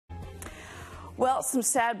Well, some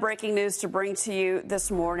sad breaking news to bring to you this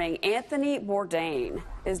morning. Anthony Bourdain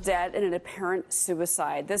is dead in an apparent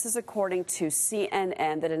suicide. This is according to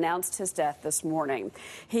CNN that announced his death this morning.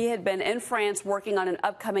 He had been in France working on an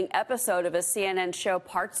upcoming episode of a CNN show,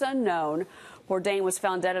 Parts Unknown. Bourdain was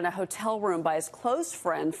found dead in a hotel room by his close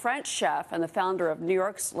friend, French chef and the founder of New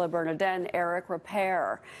York's Le Bernardin, Eric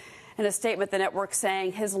Ripert. In a statement, the network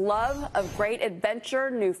saying his love of great adventure,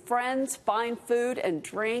 new friends, fine food and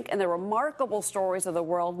drink, and the remarkable stories of the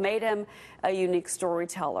world made him a unique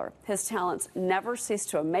storyteller. His talents never cease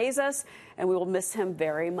to amaze us, and we will miss him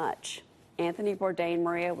very much. Anthony Bourdain,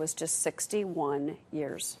 Maria, was just 61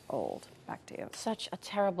 years old. Back to you. Such a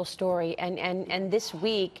terrible story. And this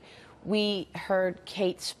week, we heard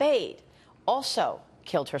Kate Spade also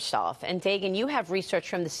killed herself. And Dagen, you have research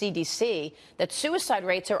from the CDC that suicide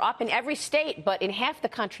rates are up in every state, but in half the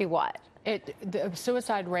country, what? The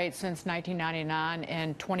suicide rate since 1999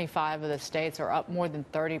 in 25 of the states are up more than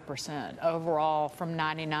 30% overall from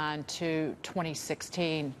 99 to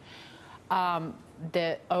 2016.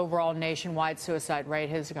 The overall nationwide suicide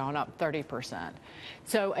rate has gone up 30%.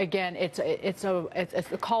 So again, it's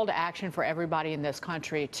a call to action for everybody in this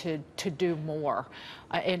country to do more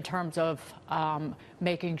in terms of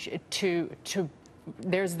making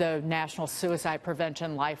there's the National Suicide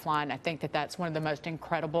Prevention Lifeline. I think that's one of the most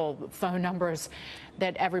incredible phone numbers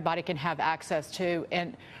that everybody can have access to.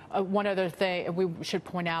 And one other thing, we should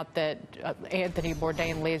point out that Anthony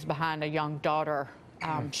Bourdain leaves behind a young daughter.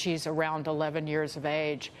 She's around 11 years of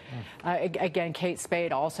age. Again, Kate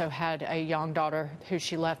Spade also had a young daughter who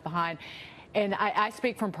she left behind. And I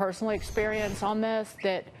speak from personal experience on this,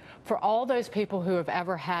 that for all those people who have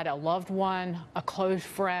ever had a loved one, a close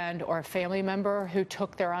friend, or a family member who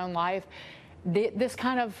took their own life, this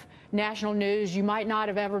kind of national news, you might not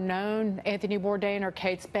have ever known Anthony Bourdain or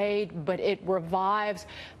Kate Spade, but it revives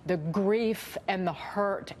the grief and the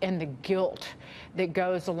hurt and the guilt that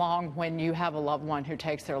goes along when you have a loved one who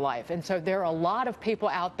takes their life. And so there are a lot of people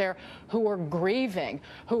out there who are grieving,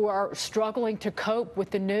 who are struggling to cope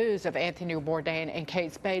with the news of Anthony Bourdain and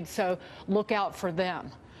Kate Spade. So look out for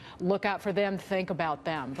them. Look out for them, think about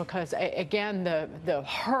them, because again, the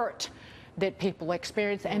hurt that people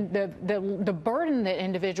experience and the burden that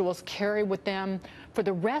individuals carry with them for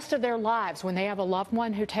the rest of their lives when they have a loved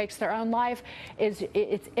one who takes their own life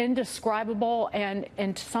it's indescribable, and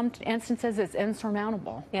in some instances it's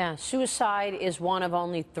insurmountable. Yeah, suicide is one of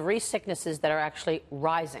only 3 sicknesses that are actually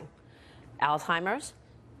rising: Alzheimer's,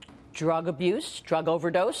 drug abuse, drug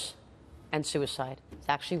overdose, and suicide. It's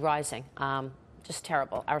actually rising. Just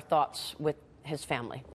terrible. Our thoughts with his family.